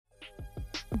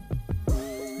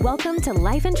Welcome to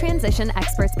Life and Transition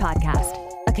Experts Podcast,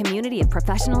 a community of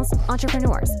professionals,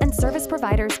 entrepreneurs, and service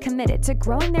providers committed to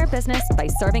growing their business by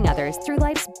serving others through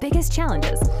life's biggest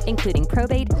challenges, including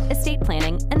probate, estate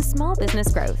planning, and small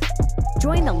business growth.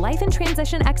 Join the Life and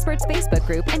Transition Experts Facebook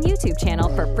group and YouTube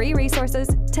channel for free resources,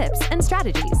 tips, and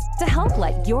strategies to help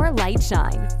let your light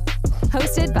shine.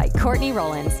 Hosted by Courtney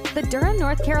Rollins, the Durham,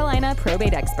 North Carolina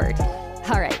probate expert.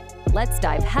 All right, let's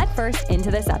dive headfirst into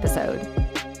this episode.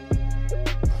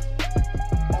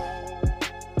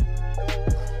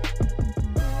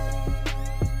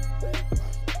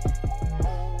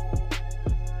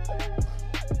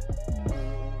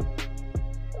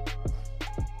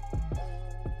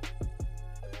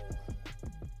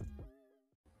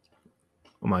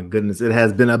 Oh my goodness, it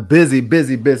has been a busy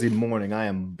morning. I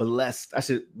am blessed. I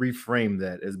should reframe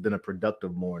that. It's been a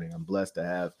productive morning. I'm blessed to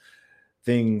have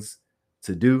things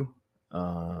to do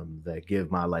that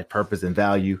give my life purpose and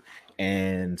value.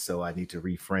 And so I need to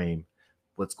reframe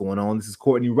what's going on. This is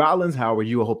Courtney Rollins. How are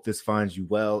you? I hope this finds you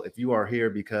well. If you are here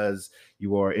because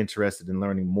you are interested in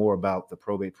learning more about the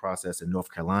probate process in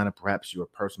North Carolina, perhaps you're a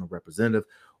personal representative,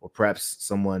 or perhaps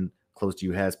someone close to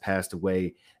you has passed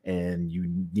away and you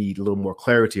need a little more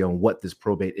clarity on what this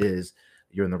probate is,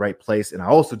 you're in the right place. And I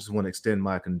also just want to extend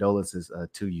my condolences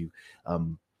to you.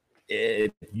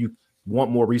 If you want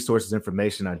more resources,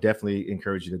 information, I definitely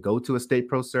encourage you to go to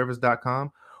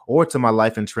estateproservice.com or to my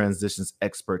Life and Transitions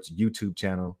Experts YouTube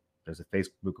channel. There's a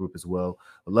Facebook group as well.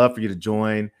 I'd love for you to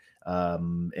join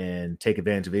and take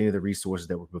advantage of any of the resources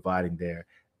that we're providing there.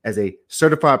 As a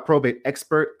certified probate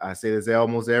expert, I say this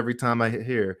almost every time I hit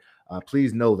here.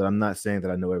 Please know that I'm not saying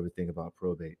that I know everything about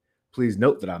probate. Please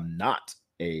note that I'm not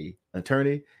an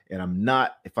attorney and I'm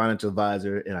not a financial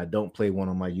advisor, and I don't play one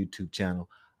on my YouTube channel.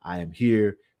 I am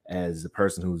here as a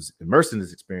person who's immersed in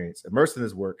this experience, immersed in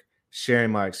this work,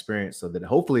 sharing my experience so that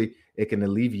hopefully it can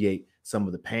alleviate some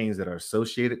of the pains that are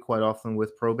associated quite often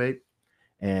with probate.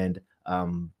 And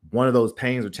one of those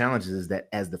pains or challenges is that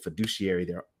as the fiduciary,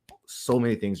 there are so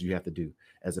many things you have to do.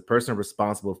 As a person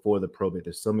responsible for the probate,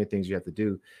 there's so many things you have to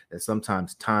do that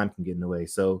sometimes time can get in the way.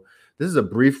 So this is a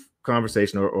brief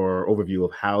conversation or overview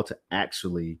of how to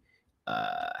actually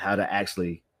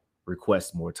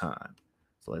request more time.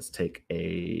 So let's take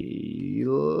a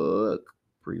look.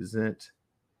 Present,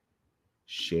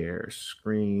 share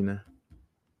screen.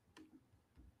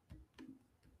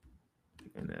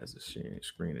 And as the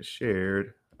screen is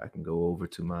shared, I can go over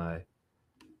to my,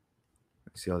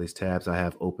 see all these tabs I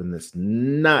have open. That's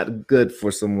not good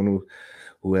for someone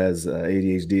who has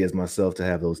ADHD as myself to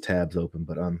have those tabs open,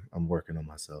 but I'm working on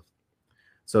myself.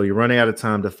 So you're running out of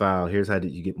time to file. Here's how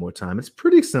you get more time. It's a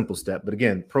pretty simple step, but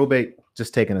again, probate,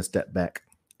 just taking a step back.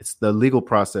 It's the legal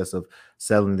process of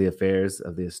settling the affairs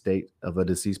of the estate of a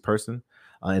deceased person.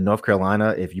 In North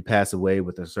Carolina, if you pass away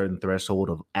with a certain threshold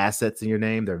of assets in your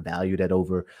name, they're valued at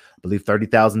over, I believe,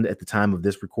 $30,000 at the time of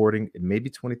this recording. It may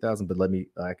be $20,000,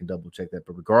 but I can double check that.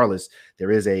 But regardless, there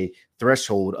is a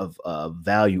threshold of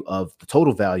value of the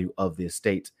total value of the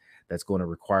estate that's going to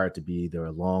require it to be either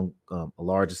a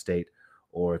large estate,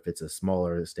 or if it's a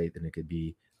smaller estate, then it could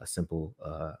be a simple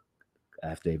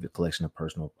affidavit collection of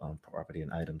personal property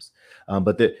and items.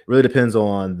 But that really depends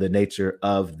on the nature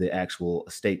of the actual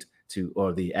estate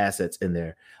or the assets in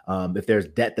there. If there's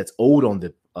debt that's owed on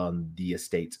the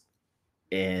estate,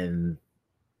 and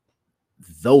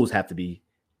those have to be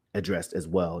addressed as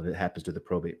well. And it happens through the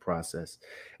probate process.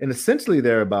 And essentially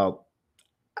there's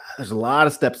a lot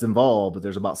of steps involved, but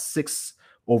there's about 6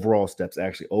 overall steps: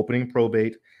 actually opening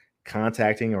probate,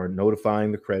 contacting or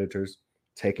notifying the creditors,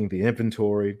 taking the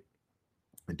inventory,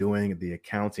 doing the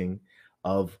accounting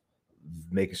of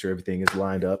making sure everything is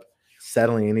lined up,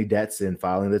 settling any debts and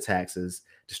filing the taxes,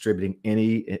 distributing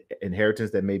any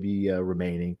inheritance that may be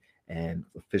remaining, and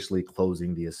officially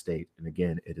closing the estate. And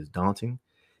again, it is daunting.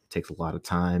 It takes a lot of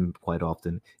time. Quite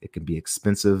often it can be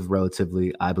expensive,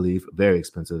 relatively, I believe, very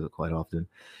expensive quite often.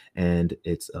 And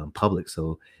it's public.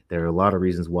 So there are a lot of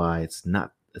reasons why it's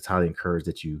highly encouraged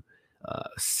that you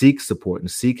seek support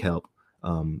and seek help.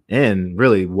 And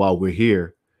really, while we're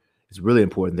here, it's really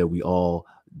important that we all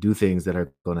do things that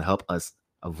are going to help us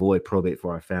avoid probate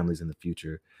for our families in the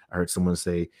future. I heard someone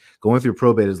say going through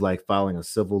probate is like filing a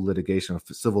civil litigation or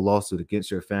civil lawsuit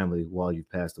against your family while you've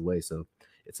passed away. So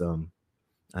it's I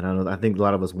don't know. I think a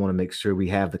lot of us want to make sure we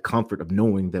have the comfort of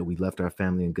knowing that we left our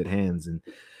family in good hands, and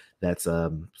that's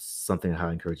something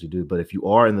I encourage you to do. But if you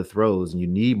are in the throes and you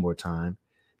need more time,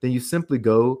 then you simply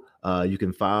go. You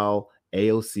can file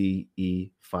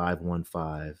AOCE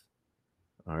 515.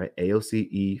 All right,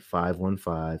 AOCE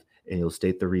 515, and you'll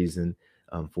state the reason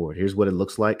for it. Here's what it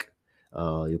looks like.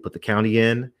 You'll put the county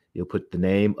in, you'll put the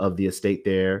name of the estate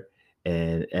there,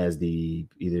 and as either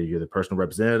you're the personal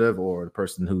representative or the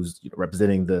person who's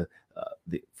representing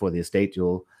for the estate,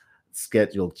 you'll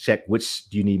check which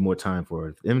do you need more time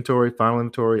for: inventory, final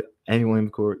inventory, annual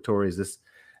inventory. Is this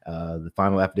the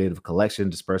final affidavit of collection,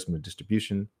 disbursement, or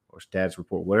distribution, or status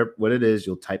report? Whatever what it is,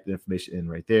 you'll type the information in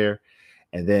right there,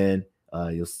 and then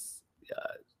you'll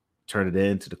turn it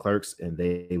in to the clerks, and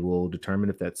they will determine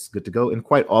if that's good to go. And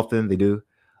quite often they do.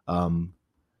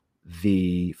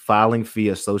 The filing fee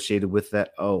associated with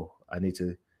that. Oh, I need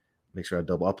to make sure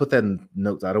I'll put that in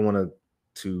notes. I don't want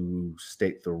to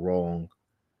state the wrong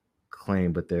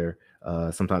claim, but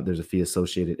sometimes there's a fee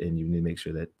associated, and you need to make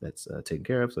sure that that's taken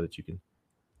care of so that you can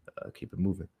keep it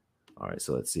moving. All right,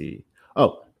 so let's see.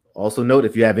 Oh, also note,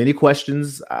 if you have any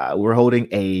questions, we're holding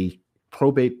a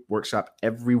probate workshop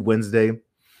every Wednesday.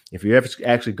 If you ever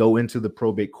actually go into the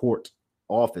probate court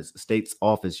office, state's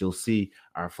office, you'll see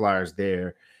our flyers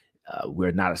there.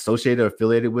 We're not associated or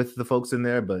affiliated with the folks in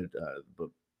there, but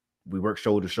we work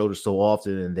shoulder to shoulder so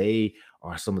often, and they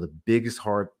are some of the biggest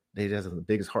hearts,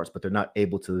 but they're not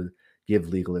able to give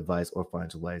legal advice or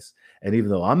financial advice. And even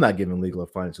though I'm not giving legal or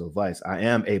financial advice, I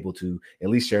am able to at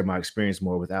least share my experience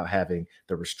more without having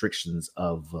the restrictions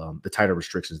of the tighter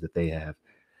restrictions that they have.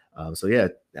 So yeah,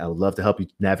 I would love to help you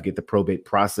navigate the probate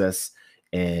process.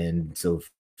 And so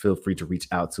feel free to reach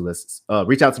out to us.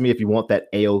 Reach out to me if you want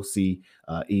that AOC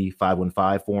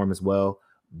E515 form as well.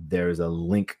 There's a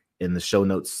link in the show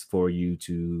notes for you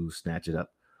to snatch it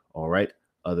up. All right.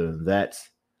 Other than that,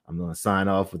 I'm going to sign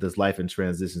off with this Life and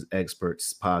Transitions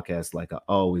Experts podcast like I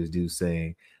always do,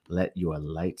 saying, let your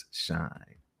light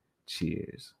shine.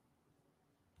 Cheers.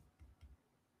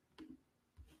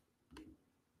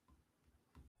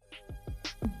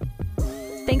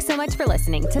 Thanks so much for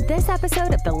listening to this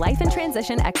episode of the Life and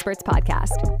Transition Experts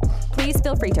podcast. Please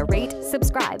feel free to rate,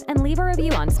 subscribe, and leave a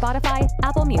review on Spotify,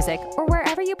 Apple Music, or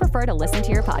wherever you prefer to listen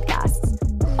to your podcasts.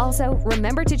 Also,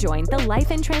 remember to join the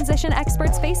Life and Transition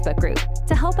Experts Facebook group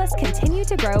to help us continue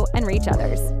to grow and reach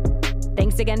others.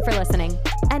 Thanks again for listening,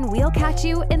 and we'll catch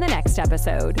you in the next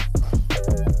episode.